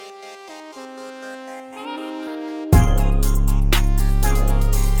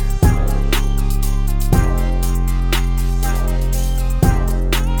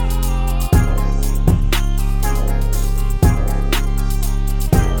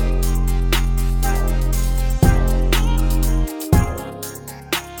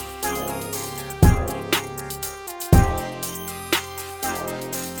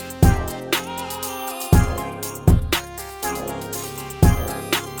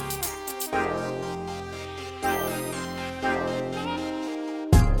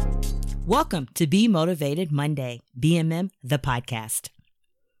Welcome to Be Motivated Monday, BMM, the podcast.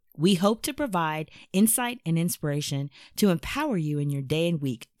 We hope to provide insight and inspiration to empower you in your day and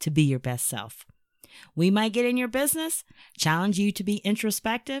week to be your best self. We might get in your business, challenge you to be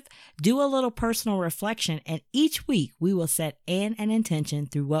introspective, do a little personal reflection, and each week we will set an intention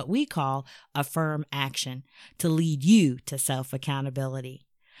through what we call affirm action to lead you to self-accountability,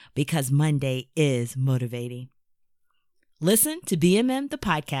 because Monday is motivating. Listen to BMM the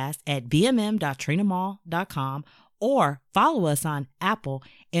podcast at bmm.trinamall.com or follow us on Apple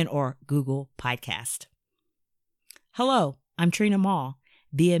and or Google Podcast. Hello, I'm Trina Mall,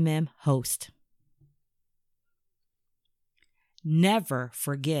 BMM host. Never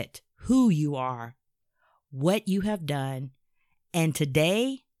forget who you are, what you have done, and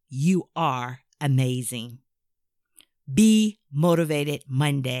today you are amazing. Be Motivated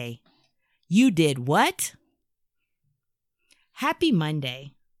Monday. You did what? Happy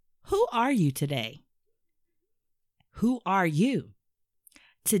Monday. Who are you today? Who are you?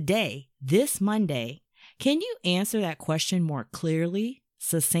 Today, this Monday, can you answer that question more clearly,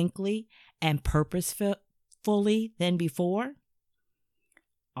 succinctly, and purposefully than before?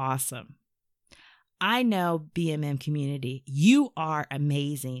 Awesome. I know, BMM community, you are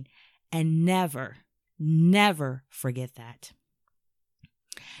amazing, and never forget that.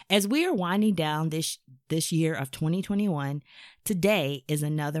 As we are winding down this year of 2021, today is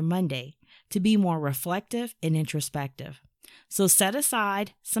another Monday to be more reflective and introspective. So set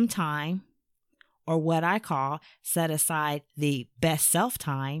aside some time, or what I call set aside the best self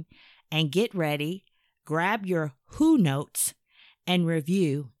time, and get ready, grab your who notes, and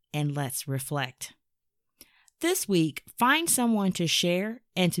review, and let's reflect. This week, find someone to share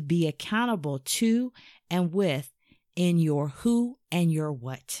and to be accountable to and with in your who and your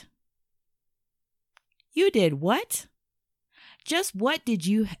what. You did what? Just what did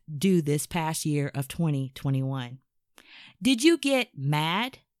you do this past year of 2021? Did you get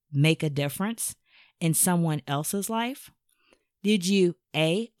mad, make a difference in someone else's life? Did you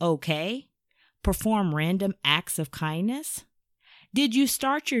A-OK, perform random acts of kindness? Did you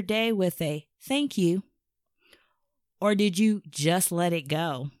start your day with a thank you? Or did you just let it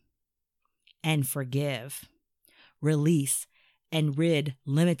go and forgive, release, and rid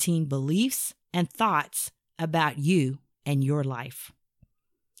limiting beliefs and thoughts about you and your life?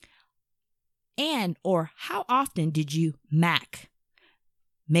 And or how often did you make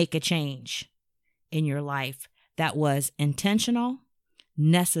a change in your life that was intentional,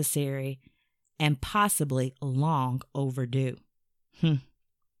 necessary, and possibly long overdue?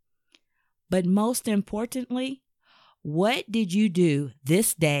 But most importantly, what did you do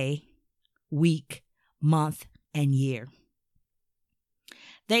this day, week, month, and year?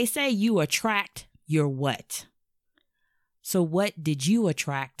 They say you attract your what. So what did you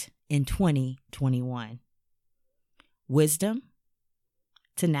attract in 2021? Wisdom,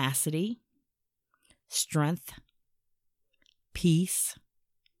 tenacity, strength, peace,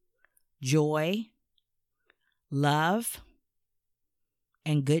 joy, love,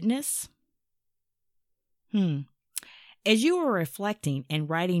 and goodness? As you are reflecting and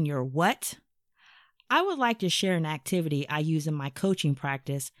writing your what, I would like to share an activity I use in my coaching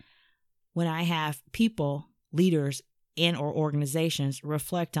practice when I have people, leaders, and or organizations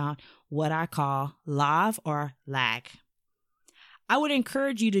reflect on what I call lav or lag. I would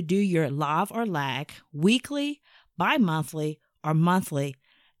encourage you to do your lav or lag weekly, bi-monthly, or monthly.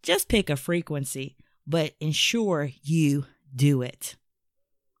 Just pick a frequency, but ensure you do it.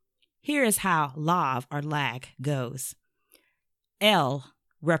 Here is how lav or lag goes. L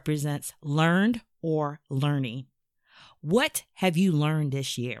represents learned or learning. What have you learned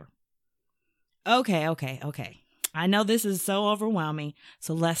this year? Okay. I know this is so overwhelming,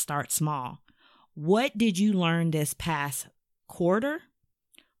 so let's start small. What did you learn this past quarter,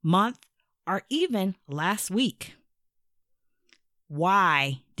 month, or even last week?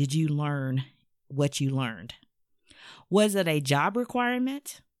 Why did you learn what you learned? Was it a job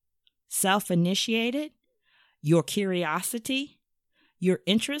requirement? Self-initiated? Your curiosity? Your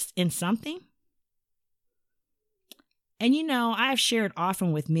interest in something? And I've shared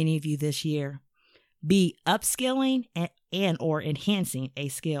often with many of you this year, be upskilling and or enhancing a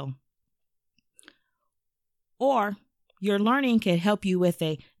skill. Or your learning can help you with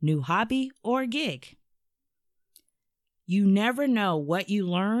a new hobby or gig. You never know what you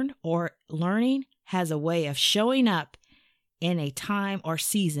learn, or learning has a way of showing up in a time or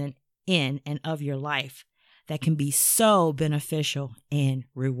season in and of your life that can be so beneficial and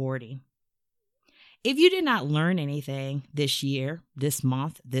rewarding. If you did not learn anything this year, this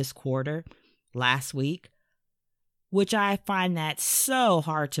month, this quarter, last week, which I find that so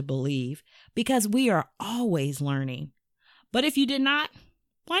hard to believe because we are always learning. But if you did not,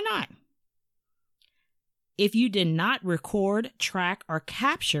 why not? If you did not record, track, or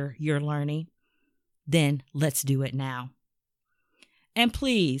capture your learning, then let's do it now. And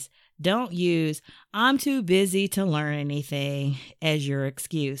please don't use "I'm too busy to learn anything" as your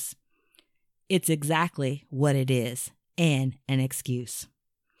excuse. It's exactly what it is, and an excuse.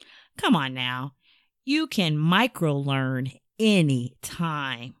 Come on now. You can micro-learn any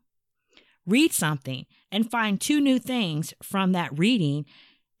time. Read something and find 2 new things from that reading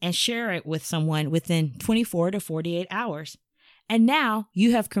and share it with someone within 24 to 48 hours. And now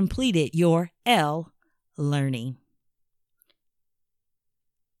you have completed your L learning.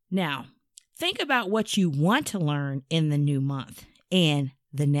 Now, think about what you want to learn in the new month and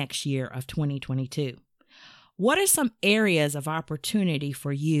the next year of 2022. What are some areas of opportunity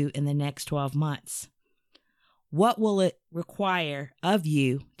for you in the next 12 months? What will it require of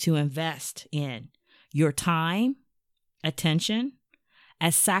you to invest in? Your time, attention,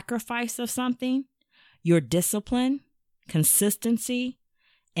 as sacrifice of something, your discipline, consistency,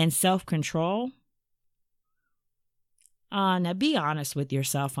 and self-control? Now be honest with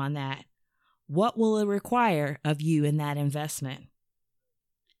yourself on that. What will it require of you in that investment?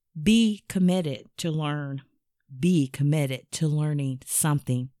 Be committed to learn. Be committed to learning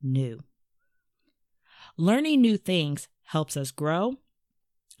something new. Learning new things helps us grow,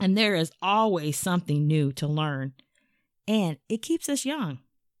 and there is always something new to learn, and it keeps us young.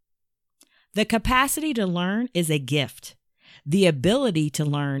 The capacity to learn is a gift. The ability to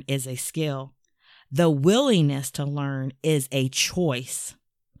learn is a skill. The willingness to learn is a choice.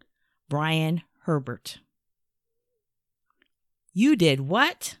 Brian Herbert. You did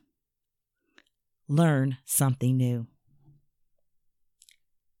what? Learn something new.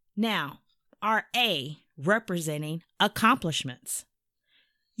 Now, our A representing accomplishments.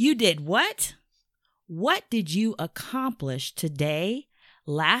 You did what? What did you accomplish today,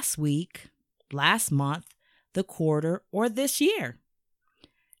 last week, last month, the quarter, or this year?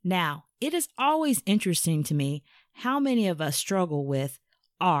 Now, it is always interesting to me how many of us struggle with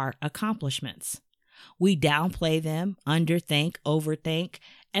our accomplishments. We downplay them, underthink, overthink,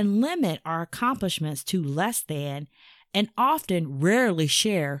 and limit our accomplishments to less than, and often rarely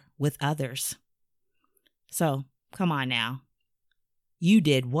share with others. So, come on now. You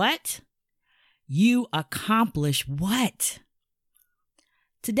did what? You accomplished what?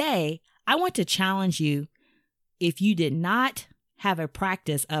 Today, I want to challenge you. If you did not have a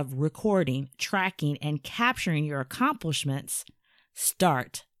practice of recording, tracking, and capturing your accomplishments,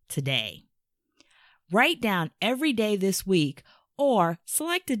 start today. Write down every day this week, or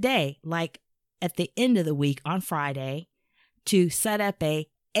select a day, like at the end of the week on Friday, to set up a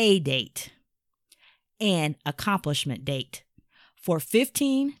date and accomplishment date. For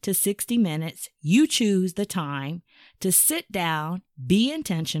 15 to 60 minutes, you choose the time to sit down, be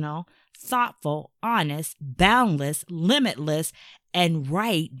intentional, thoughtful, honest, boundless, limitless, and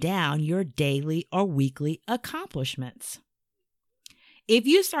write down your daily or weekly accomplishments. If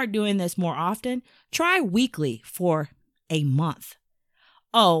you start doing this more often, try weekly for a month.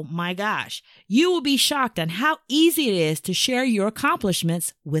 Oh my gosh, you will be shocked on how easy it is to share your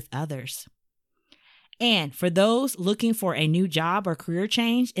accomplishments with others. And for those looking for a new job or career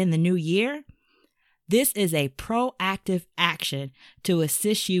change in the new year, this is a proactive action to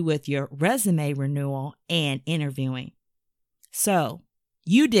assist you with your resume renewal and interviewing. So,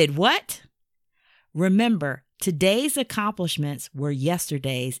 you did what? Remember, today's accomplishments were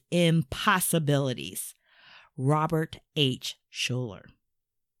yesterday's impossibilities. Robert H. Schuller.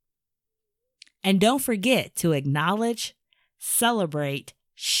 And don't forget to acknowledge, celebrate,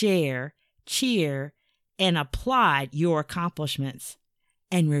 share, cheer, and applaud your accomplishments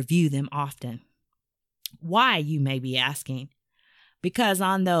and review them often. Why, you may be asking? Because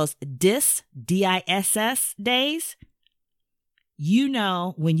on those DISS days, you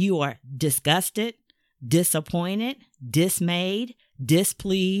know when you are disgusted, disappointed, dismayed,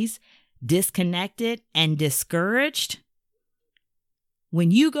 displeased, disconnected, and discouraged. When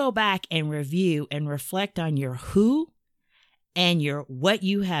you go back and review and reflect on your who and your what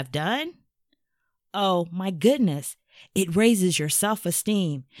you have done, oh my goodness, it raises your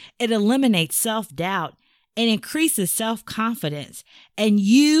self-esteem. It eliminates self-doubt and increases self-confidence. And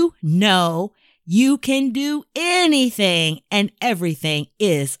you know you can do anything and everything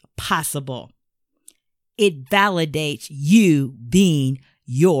is possible. It validates you being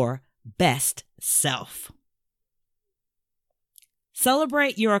your best self.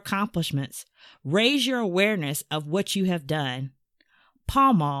 Celebrate your accomplishments. Raise your awareness of what you have done.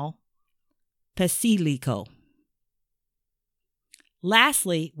 Paulo Pasilico.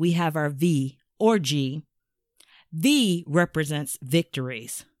 Lastly, we have our V or G. V represents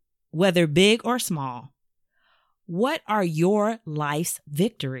victories, whether big or small. What are your life's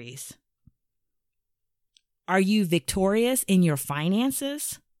victories? Are you victorious in your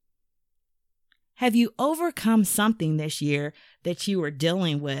finances? Have you overcome something this year that you are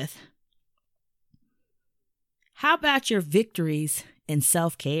dealing with? How about your victories in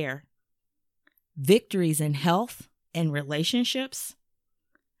self-care? Victories in health and relationships?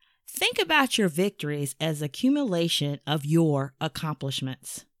 Think about your victories as accumulation of your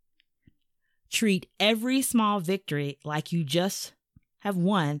accomplishments. Treat every small victory like you just have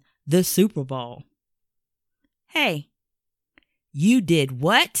won the Super Bowl. Hey, you did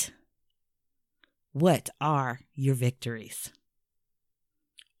what? What are your victories?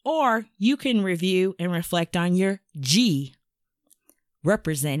 Or you can review and reflect on your G,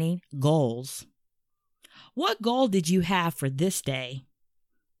 representing goals. What goal did you have for this day,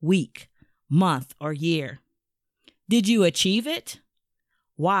 week, month, or year? Did you achieve it?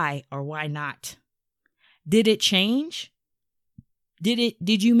 Why or why not? Did it change?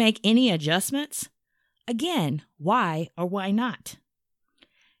 Did you make any adjustments? Again, why or why not?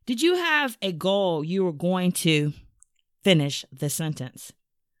 Did you have a goal you were going to finish the sentence?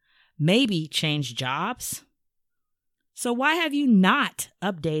 Maybe change jobs? So why have you not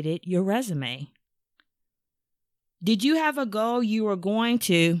updated your resume? Did you have a goal you were going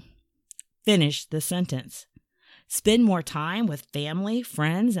to finish the sentence? Spend more time with family,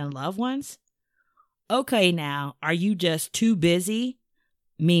 friends, and loved ones? Okay, now, are you just too busy,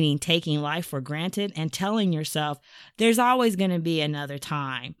 meaning taking life for granted and telling yourself, there's always going to be another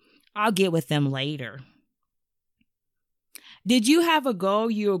time. I'll get with them later. Did you have a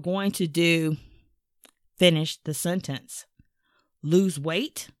goal you were going to do? Finish the sentence. Lose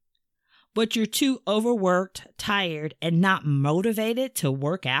weight, but you're too overworked, tired, and not motivated to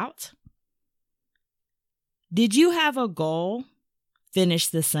work out? Did you have a goal? Finish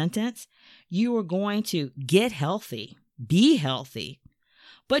the sentence. You were going to get healthy, be healthy,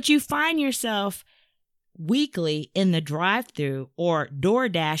 but you find yourself weekly in the drive-thru or door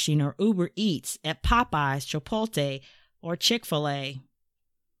dashing or Uber Eats at Popeyes, Chipotle, or Chick-fil-A.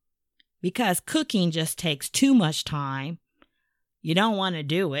 Because cooking just takes too much time. You don't want to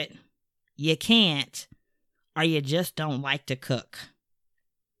do it. You can't, or you just don't like to cook.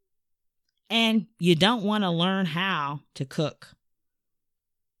 And you don't want to learn how to cook.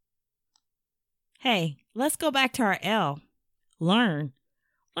 Hey, let's go back to our L. Learn.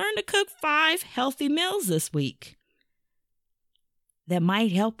 Learn to cook 5 healthy meals this week that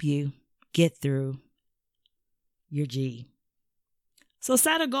might help you get through your G. So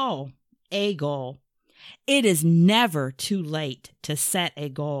set a goal. A goal. It is never too late to set a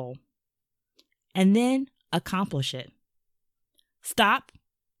goal and then accomplish it. Stop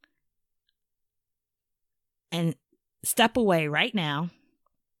and step away right now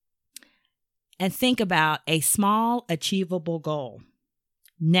and think about a small, achievable goal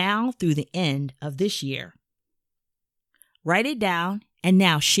now through the end of this year. Write it down and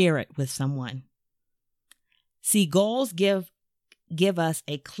now share it with someone. See, goals give us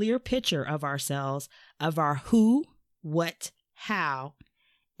a clear picture of ourselves, of our who, what, how,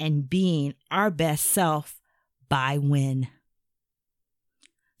 and being our best self by when.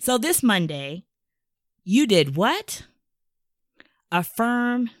 So this Monday, you did what?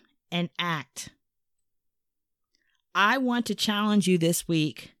 Affirm and act. I want to challenge you this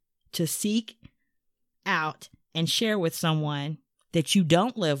week to seek out and share with someone that you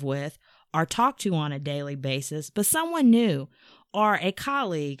don't live with or talk to on a daily basis, but someone new, or a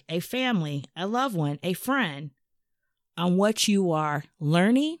colleague, a family, a loved one, a friend, on what you are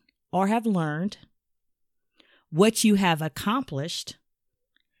learning or have learned, what you have accomplished,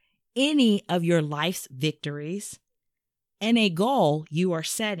 any of your life's victories, and a goal you are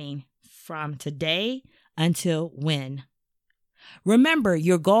setting from today until when. Remember,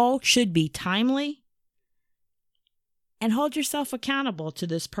 your goal should be timely, and hold yourself accountable to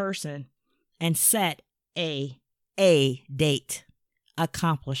this person and set a date,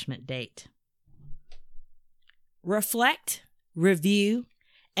 accomplishment date. Reflect, review,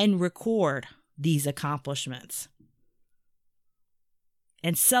 and record these accomplishments.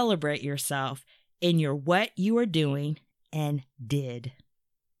 And celebrate yourself in your what you are doing and did.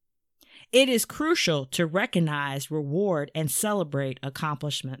 It is crucial to recognize, reward, and celebrate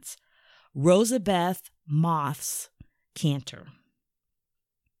accomplishments. Rosabeth Moss Cantor.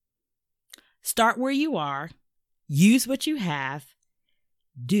 Start where you are. Use what you have.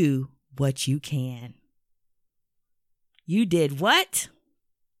 Do what you can. You did what?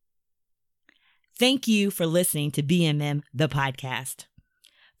 Thank you for listening to BMM, the podcast.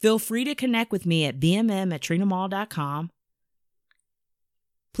 Feel free to connect with me at bmm@trinamall.com.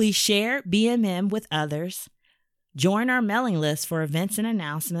 Please share BMM with others. Join our mailing list for events and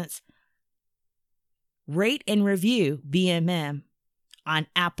announcements. Rate and review BMM on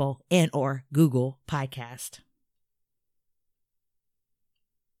Apple and/or Google Podcast.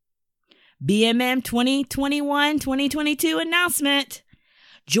 BMM 2021-2022 announcement.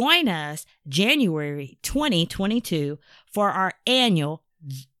 Join us January 2022 for our annual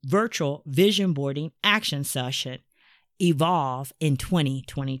virtual vision boarding action session, Evolve in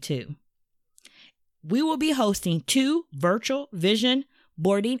 2022. We will be hosting 2 virtual vision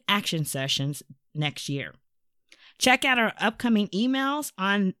boarding action sessions next year. Check out our upcoming emails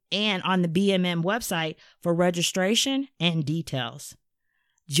on the BMM website for registration and details.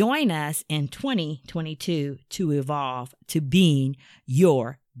 Join us in 2022 to evolve to being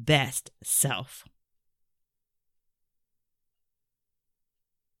your best self.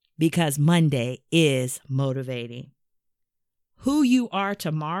 Because Monday is motivating. Who you are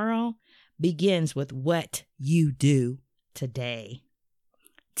tomorrow begins with what you do today.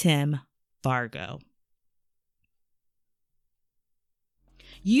 Tim Fargo.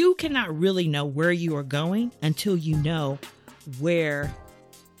 You cannot really know where you are going until you know where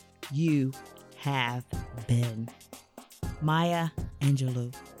you have been. Maya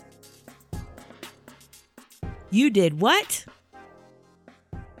Angelou. You did what?